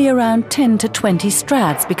 only around 10 to 20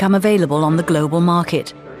 Strads become available on the global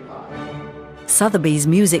market. Sotheby's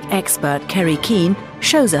music expert Kerry Keane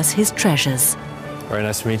shows us his treasures. Very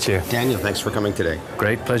nice to meet you. Daniel, thanks for coming today.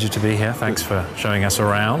 Great pleasure to be here. Thanks for showing us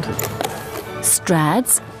around.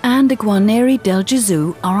 Strads and a Guarneri del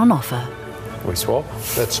Gesù are on offer. We swap?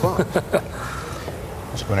 Let's swap.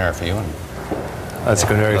 It's Guarneri for you and that's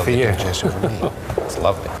Guarneri for you. For me. It's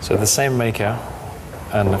lovely. So the same maker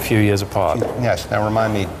and a few years apart. Yes. Now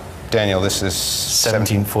remind me, Daniel, this is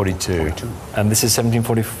 1742. And this is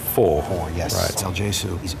 1744. Yes. Right. Del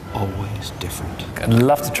Gesù is always different. I'd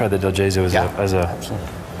love to try the Del Gesù as a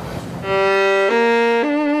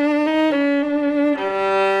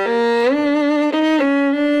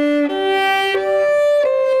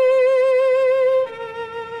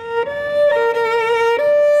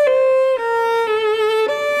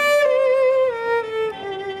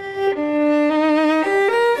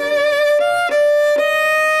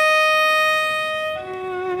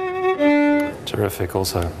terrific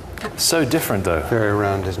also. So different though. Very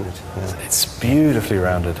round, isn't it? Yeah. It's beautifully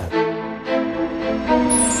rounded.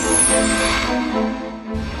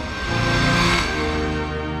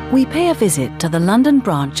 We pay a visit to the London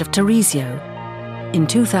branch of Teresio. In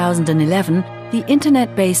 2011, the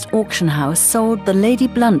internet-based auction house sold the Lady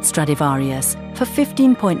Blunt Stradivarius for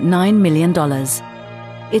 $15.9 million.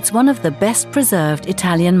 It's one of the best-preserved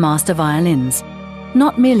Italian master violins,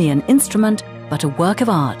 not merely an instrument, but a work of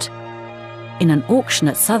art. In an auction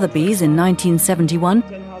at Sotheby's in 1971,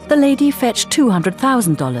 the lady fetched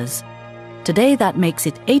 $200,000. Today that makes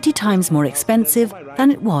it 80 times more expensive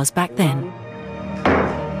than it was back then.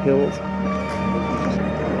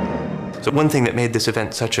 So one thing that made this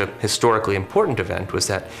event such a historically important event was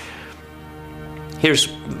that here's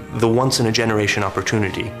the once-in-a-generation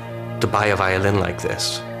opportunity to buy a violin like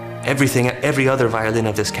this. Every other violin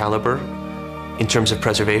of this caliber, in terms of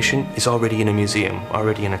preservation, is already in a museum,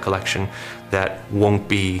 already in a collection that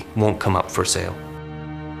won't come up for sale.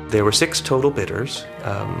 There were 6 total bidders.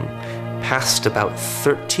 Past about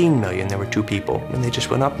 13 million, there were 2 people, and they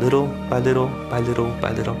just went up little by little by little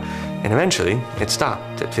by little, and eventually it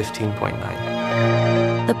stopped at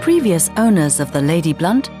 15.9. The previous owners of the Lady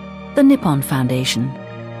Blunt, the Nippon Foundation.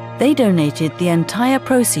 They donated the entire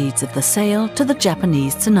proceeds of the sale to the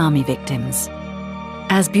Japanese tsunami victims.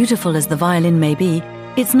 As beautiful as the violin may be,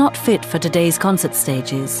 it's not fit for today's concert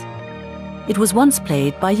stages. It was once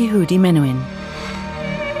played by Yehudi Menuhin.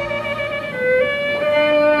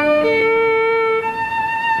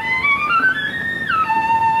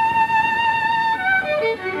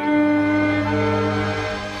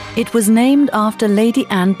 It was named after Lady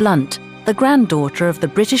Anne Blunt, the granddaughter of the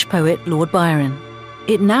British poet Lord Byron.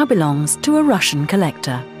 It now belongs to a Russian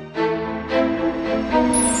collector.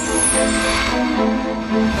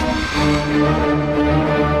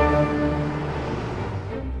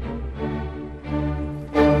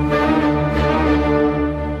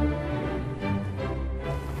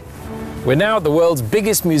 We're now at the world's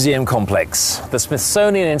biggest museum complex, the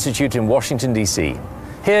Smithsonian Institute in Washington, D.C.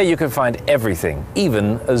 Here you can find everything,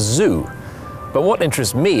 even a zoo. But what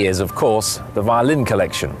interests me is, of course, the violin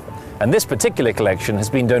collection. And this particular collection has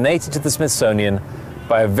been donated to the Smithsonian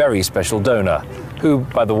by a very special donor, who,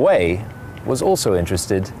 by the way, was also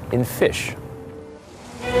interested in fish.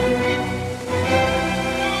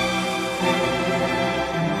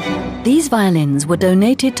 These violins were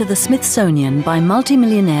donated to the Smithsonian by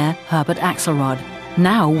multimillionaire Herbert Axelrod,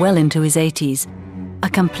 now well into his 80s. A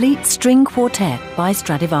complete string quartet by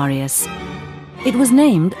Stradivarius. It was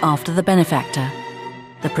named after the benefactor.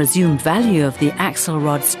 The presumed value of the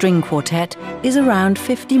Axelrod string quartet is around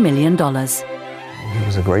 $50 million. He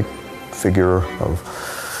was a great figure of,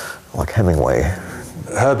 like Hemingway.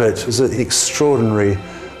 Herbert was an extraordinary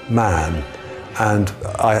man, and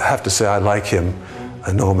I have to say I like him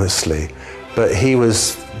enormously. But he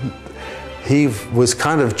was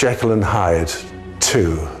kind of Jekyll and Hyde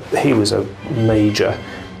too. He was a major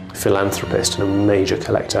philanthropist and a major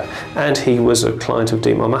collector, and he was a client of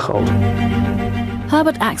Dietmar Machold.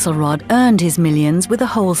 Herbert Axelrod earned his millions with a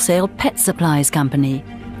wholesale pet supplies company.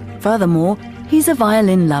 Furthermore, he's a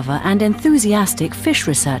violin lover and enthusiastic fish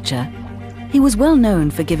researcher. He was well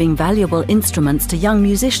known for giving valuable instruments to young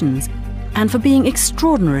musicians and for being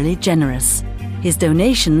extraordinarily generous. His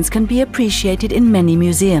donations can be appreciated in many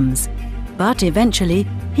museums, but eventually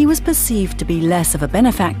he was perceived to be less of a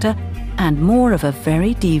benefactor and more of a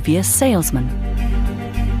very devious salesman.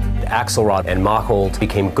 Axelrod and Machold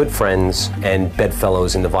became good friends and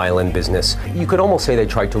bedfellows in the violin business. You could almost say they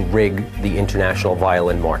tried to rig the international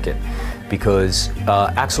violin market, because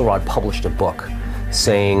Axelrod published a book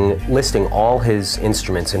listing all his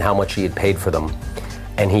instruments and how much he had paid for them,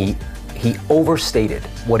 and he overstated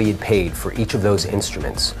what he had paid for each of those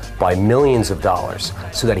instruments by millions of dollars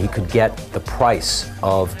so that he could get the price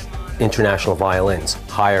of international violins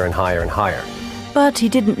higher and higher and higher. But he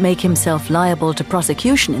didn't make himself liable to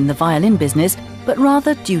prosecution in the violin business, but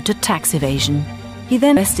rather due to tax evasion. He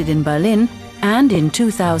then invested in Berlin, and in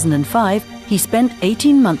 2005, he spent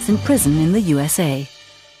 18 months in prison in the USA.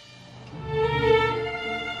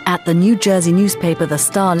 At the New Jersey newspaper The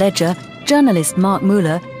Star Ledger, journalist Mark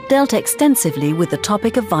Mueller dealt extensively with the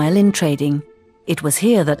topic of violin trading. It was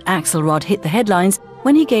here that Axelrod hit the headlines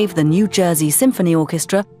when he gave the New Jersey Symphony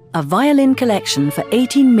Orchestra a violin collection for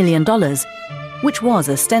 $18 million, which was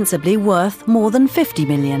ostensibly worth more than $50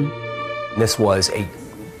 million. This was a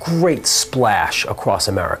great splash across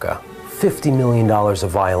America. $50 million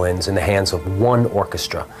of violins in the hands of one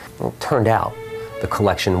orchestra. Well, it turned out the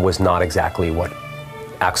collection was not exactly what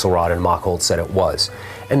Axelrod and Machold said it was.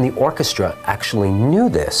 And the orchestra actually knew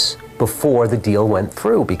this before the deal went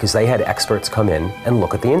through, because they had experts come in and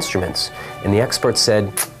look at the instruments. And the experts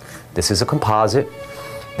said, this is a composite,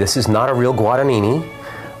 this is not a real Guarnerius,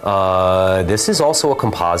 this is also a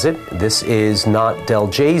composite, this is not Del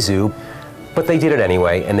Gesù. But they did it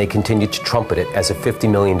anyway, and they continued to trumpet it as a $50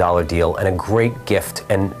 million deal and a great gift,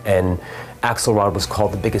 and Axelrod was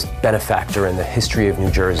called the biggest benefactor in the history of New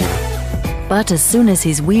Jersey. But as soon as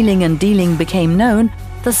his wheeling and dealing became known,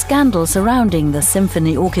 the scandal surrounding the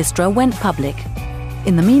symphony orchestra went public.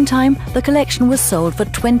 In the meantime, the collection was sold for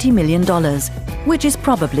 $20 million, which is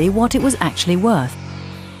probably what it was actually worth.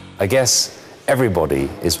 I guess everybody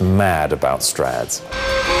is mad about Strads.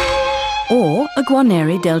 Or a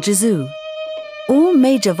Guarneri del Gesù. All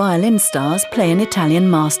major violin stars play an Italian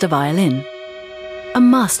master violin. A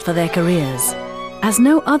must for their careers, as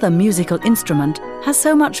no other musical instrument has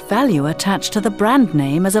so much value attached to the brand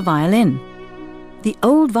name as a violin. The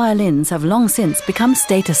old violins have long since become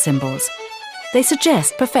status symbols. They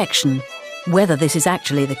suggest perfection, whether this is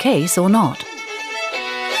actually the case or not.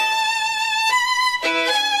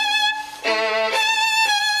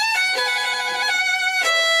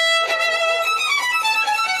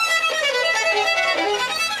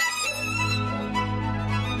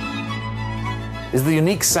 Is the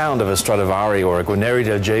unique sound of a Stradivari or a Guarneri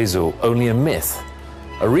del Gesù only a myth?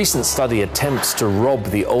 A recent study attempts to rob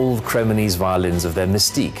the old Cremonese violins of their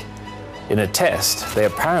mystique. In a test, they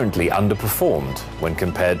apparently underperformed when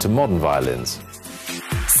compared to modern violins.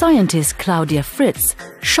 Scientist Claudia Fritz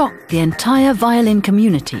shocked the entire violin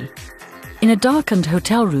community. In a darkened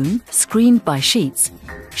hotel room, screened by sheets,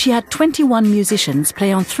 she had 21 musicians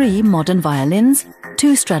play on 3 modern violins,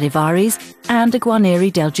 2 Stradivarius and a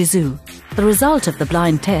Guarneri del Gesù. The result of the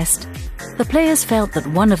blind test, the players felt that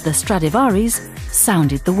one of the Stradivarius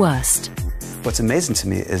sounded the worst. What's amazing to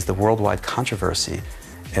me is the worldwide controversy.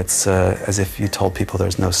 It's as if you told people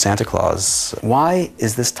there's no Santa Claus. Why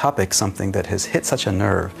is this topic something that has hit such a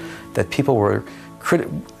nerve that people were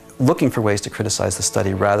looking for ways to criticize the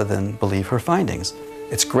study rather than believe her findings?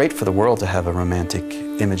 It's great for the world to have a romantic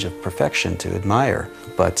image of perfection to admire,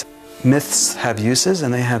 but myths have uses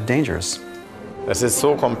and they have dangers. Es ist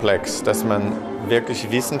so komplex, dass man wirklich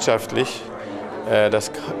wissenschaftlich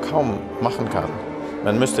das kaum machen kann.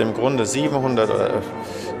 Man müsste im Grunde 700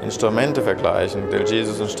 Instrumente vergleichen, Del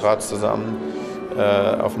Gesù und Strats zusammen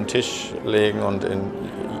auf den Tisch legen und in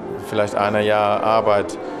vielleicht einer Jahr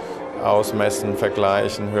Arbeit ausmessen,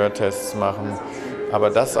 vergleichen, Hörtests machen. Aber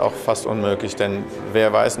das ist auch fast unmöglich, denn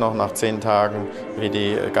wer weiß noch nach 10 Tagen, wie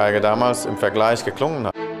die Geige damals im Vergleich geklungen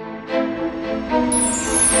hat.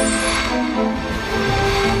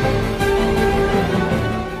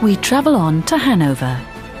 We travel on to Hanover.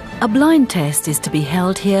 A blind test is to be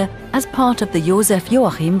held here as part of the Josef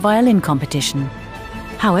Joachim violin competition.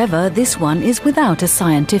 However, this one is without a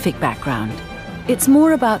scientific background. It's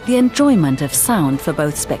more about the enjoyment of sound for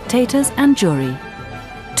both spectators and jury.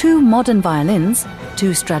 2 modern violins,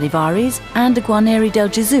 2 Stradivarius and a Guarneri del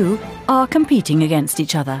Gesù are competing against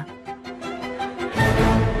each other.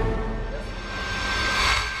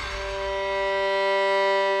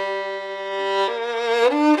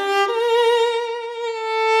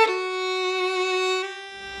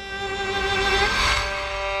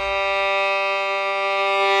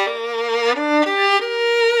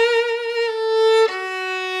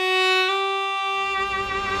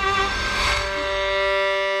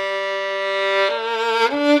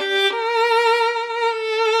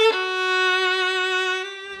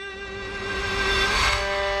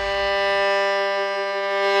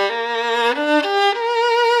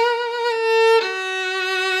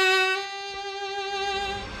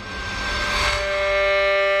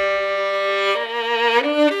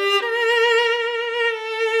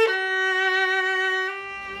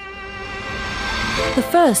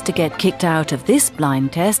 The first to get kicked out of this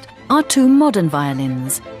blind test are 2 modern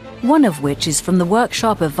violins, one of which is from the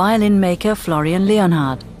workshop of violin maker Florian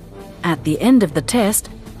Leonhard. At the end of the test,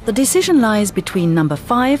 the decision lies between number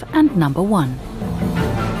 5 and number 1.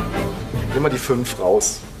 Nimm mal die 5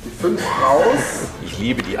 raus. Die 5 raus? Ich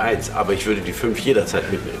liebe die 1, aber ich würde die 5 jederzeit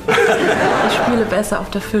mitnehmen. Ich spiele besser auf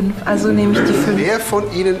der 5, also nehme ich die 5. Wer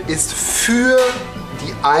von Ihnen ist für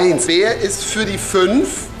die 1? Wer ist für die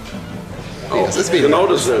 5? Nee, das ist weniger. Genau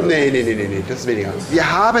dasselbe. Nee, das ist weniger.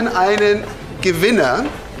 Wir haben einen Gewinner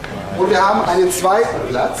und wir haben einen zweiten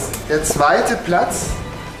Platz. Der zweite Platz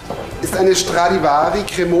ist eine Stradivari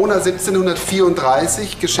Cremona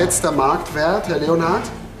 1734, geschätzter Marktwert, Herr Leonhard?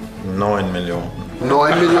 9 Millionen.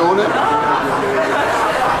 9 Millionen.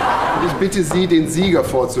 Und ich bitte Sie, den Sieger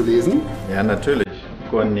vorzulesen. Ja, natürlich.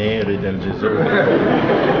 Guarneri del Gesù.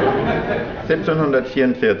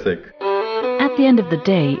 1744. At the end of the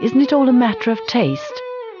day, isn't it all a matter of taste?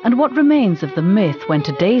 And what remains of the myth when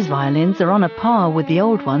today's violins are on a par with the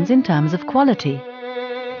old ones in terms of quality?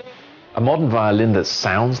 A modern violin that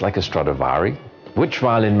sounds like a Stradivari? Which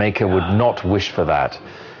violin maker would not wish for that?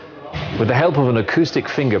 With the help of an acoustic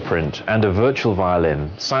fingerprint and a virtual violin,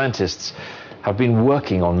 scientists have been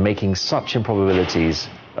working on making such improbabilities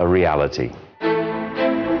a reality.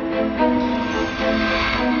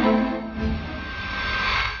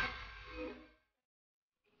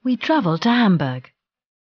 We travel to Hamburg.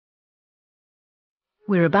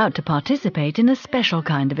 We're about to participate in a special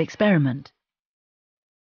kind of experiment.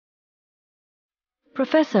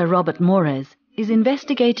 Professor Robert Mores is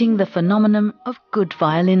investigating the phenomenon of good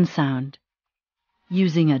violin sound.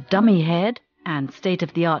 Using a dummy head and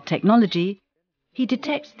state-of-the-art technology, he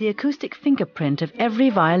detects the acoustic fingerprint of every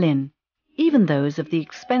violin, even those of the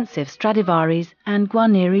expensive Stradivarius and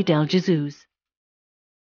Guarnerius del Jesus.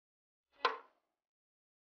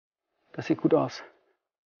 Das sieht gut aus.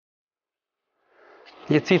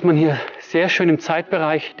 Jetzt sieht man hier sehr schön im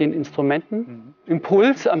Zeitbereich den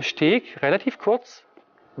Instrumentenimpuls am Steg, relativ kurz.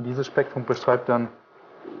 Und dieses Spektrum beschreibt dann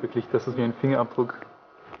wirklich, das ist wie ein Fingerabdruck.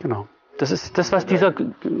 Genau. Das ist das, was dieser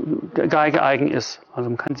Geige eigen ist. Also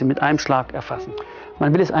man kann sie mit einem Schlag erfassen.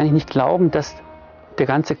 Man will es eigentlich nicht glauben, dass der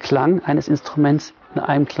ganze Klang eines Instruments in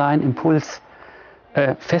einem kleinen Impuls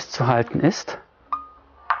festzuhalten ist.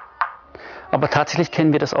 Aber tatsächlich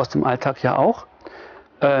kennen wir das aus dem Alltag ja auch.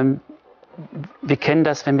 Wir kennen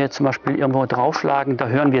das, wenn wir zum Beispiel irgendwo draufschlagen, da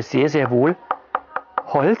hören wir sehr, sehr wohl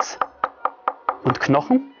Holz und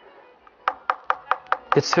Knochen.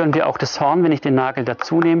 Jetzt hören wir auch das Horn, wenn ich den Nagel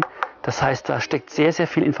dazu nehme. Das heißt, da steckt sehr, sehr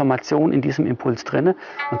viel Information in diesem Impuls drin.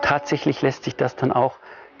 Und tatsächlich lässt sich das dann auch,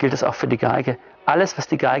 gilt es auch für die Geige. Alles, was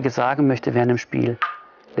die Geige sagen möchte während dem Spiel,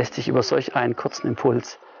 lässt sich über solch einen kurzen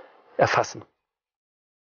Impuls erfassen.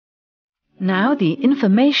 Now the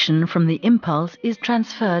information from the impulse is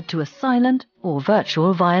transferred to a silent or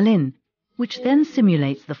virtual violin, which then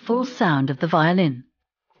simulates the full sound of the violin.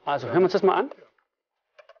 Also hören wir uns das mal an.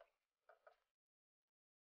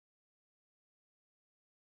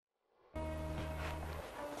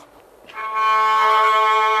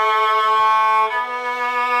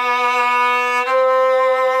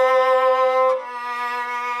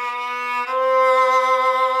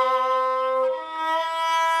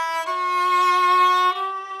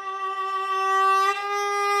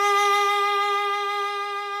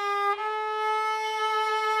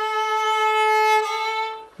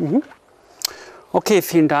 Okay,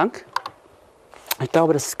 vielen Dank. Ich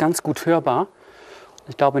glaube, das ist ganz gut hörbar.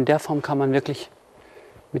 Ich glaube, in der Form kann man wirklich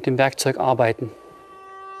mit dem Werkzeug arbeiten.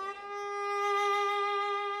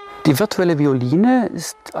 Die virtuelle Violine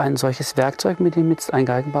ist ein solches Werkzeug, mit dem jetzt ein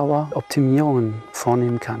Geigenbauer Optimierungen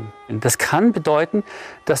vornehmen kann. Das kann bedeuten,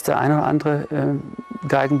 dass der ein oder andere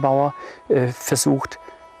Geigenbauer versucht,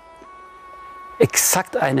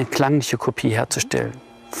 exakt eine klangliche Kopie herzustellen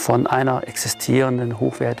von einer existierenden,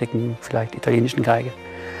 hochwertigen, vielleicht italienischen Geige.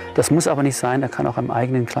 Das muss aber nicht sein, er kann auch einem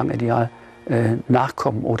eigenen Klangideal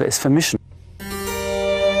nachkommen oder es vermischen.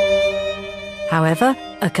 However,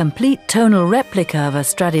 a complete tonal replica of a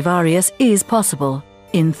Stradivarius is possible,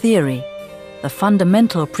 in theory. The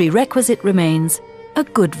fundamental prerequisite remains a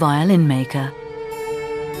good violin maker.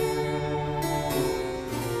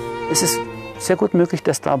 Es ist sehr gut möglich,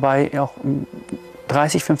 dass dabei auch in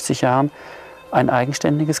 30, 50 Jahren ein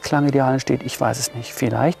eigenständiges Klangideal entsteht. Ich weiß es nicht.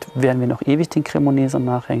 Vielleicht werden wir noch ewig den Cremonesern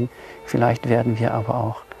nachhängen. Vielleicht werden wir aber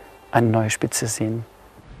auch eine neue Spitze sehen.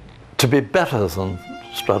 To be better than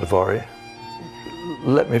Stradivari,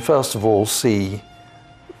 let me first of all see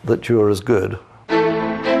that you're as good.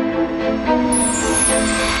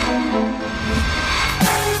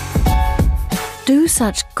 Do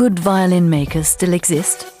such good violin makers still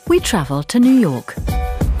exist? We travel to New York.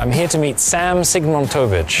 I'm here to meet Sam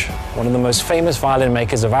Sigmontovich, one of the most famous violin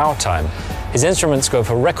makers of our time. His instruments go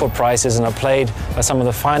for record prices and are played by some of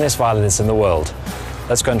the finest violinists in the world.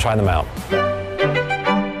 Let's go and try them out.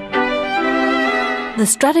 The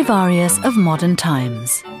Stradivarius of modern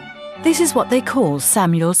times. This is what they call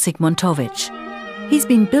Samuel Sigmontovich. He's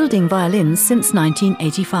been building violins since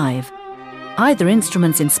 1985. Either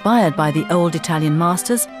instruments inspired by the old Italian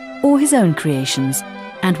masters or his own creations,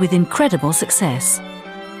 and with incredible success.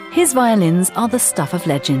 His violins are the stuff of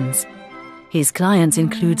legends. His clients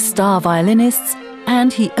include star violinists,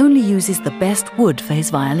 and he only uses the best wood for his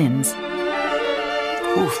violins.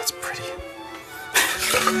 Ooh, that's pretty.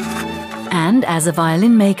 And as a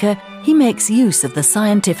violin maker, he makes use of the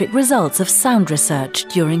scientific results of sound research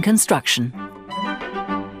during construction.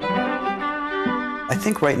 I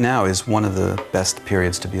think right now is one of the best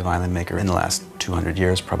periods to be a violin maker in the last 200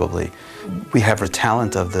 years, probably. We have the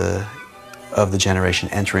talent of the generation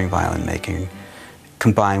entering violin making,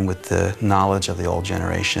 combined with the knowledge of the old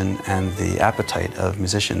generation and the appetite of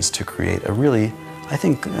musicians to create a really, I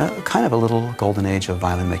think, kind of a little golden age of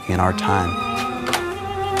violin making in our time.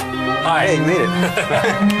 Hi. Hey, you made it.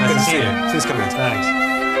 Nice to see you. Please come in. Thanks.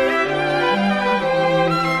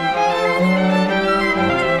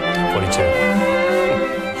 42.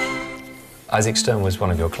 Isaac Stern was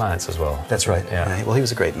one of your clients as well. That's right. Yeah. Well, he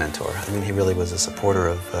was a great mentor. I mean, he really was a supporter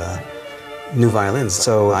of new violins.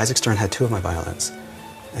 So Isaac Stern had 2 of my violins.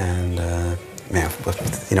 And, man,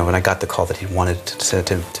 you know, when I got the call that he wanted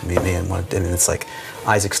to meet me, and it's like,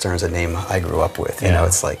 Isaac Stern's a name I grew up with. You know,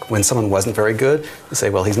 it's like when someone wasn't very good, you say,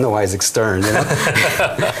 well, he's no Isaac Stern, you know?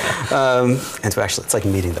 And so actually, it's like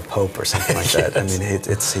meeting the Pope or something like that. I mean,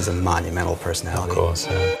 he's a monumental personality. Of course,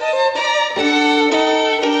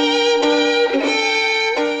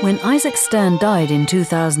 When Isaac Stern died in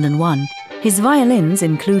 2001, his violins,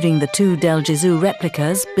 including the 2 Del Gesù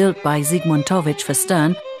replicas built by Zygmuntowicz for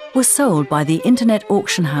Stern, were sold by the internet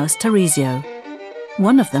auction house Teresio.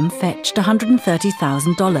 One of them fetched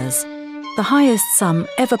 $130,000, the highest sum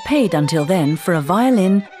ever paid until then for a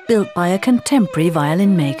violin built by a contemporary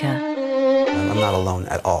violin maker. I'm not alone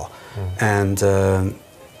at all. And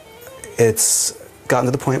it's gotten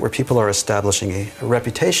to the point where people are establishing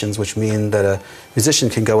reputations, which mean that a musician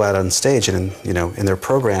can go out on stage and, you know, in their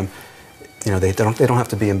program, you know, they don't have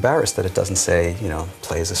to be embarrassed that it doesn't say, you know,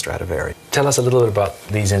 plays a Stradivarius. Tell us a little bit about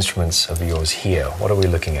these instruments of yours here. What are we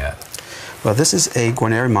looking at? Well, this is a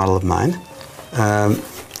Guarnerius model of mine.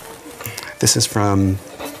 This is from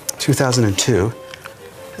 2002.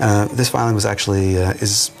 This violin was actually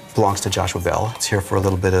belongs to Joshua Bell. It's here for a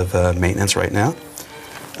little bit of maintenance right now.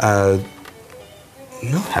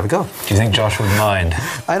 No, have a go. Do you think Josh would mind?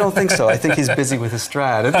 I don't think so. I think he's busy with his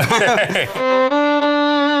Strad.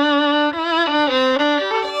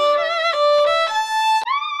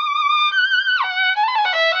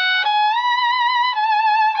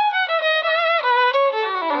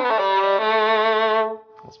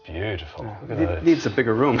 It needs a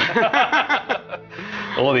bigger room.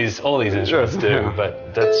 all these instruments do,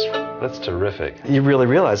 but that's terrific. You really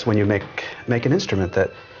realize when you make an instrument that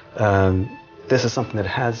this is something that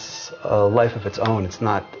has a life of its own. It's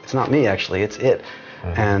not me, actually. It's it,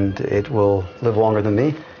 and it will live longer than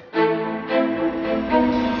me.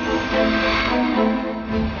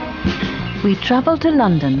 We travel to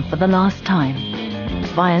London for the last time.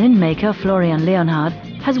 Violin maker Florian Leonhard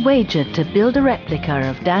has wagered to build a replica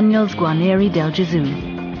of Daniel's Guarneri del Gesù.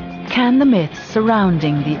 Can the myths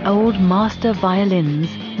surrounding the old master violins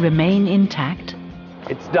remain intact?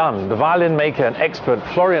 It's done. The violin maker and expert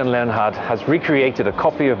Florian Leonhard has recreated a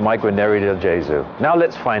copy of my Guarneri del Gesù. Now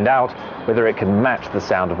let's find out whether it can match the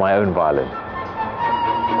sound of my own violin.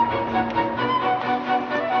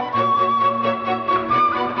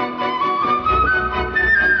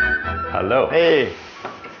 Hallo. Hey.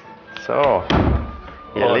 So.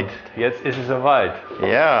 Und jetzt ist es soweit.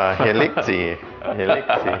 Ja, hier liegt sie. Hier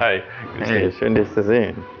liegt sie. Hi, hey, schön, dich zu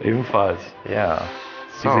sehen. Ebenfalls. Ja.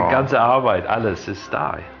 So. Diese ganze Arbeit, alles ist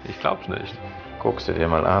da. Ich glaub's nicht. Guckst du dir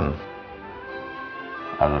mal an.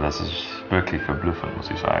 Also das ist wirklich verblüffend,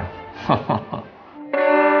 muss ich sagen.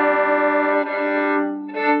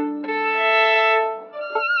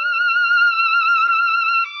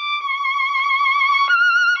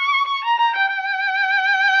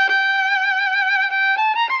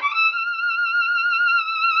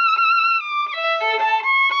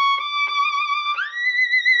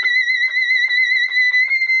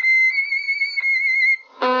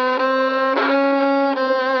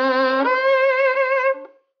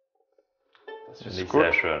 Das finde ich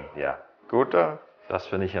sehr schön, ja. Guter? Das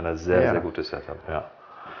finde ich eine sehr gute Setup, ja.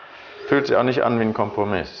 Fühlt sich auch nicht an wie ein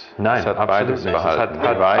Kompromiss. Nein, es hat absolut beides nicht. behalten. Es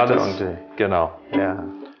hat die Weite alles, und die... Genau. Ja.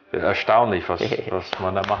 Erstaunlich, was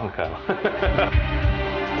man da machen kann.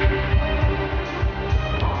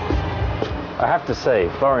 I have to say,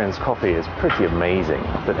 Florian's copy is pretty amazing.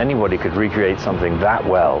 That anybody could recreate something that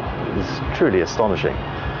well is truly astonishing.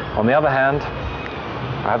 On the other hand,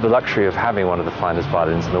 I have the luxury of having one of the finest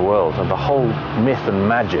violins in the world, and the whole myth and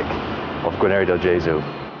magic of Guarneri del Gesù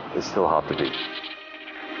is still hard to beat.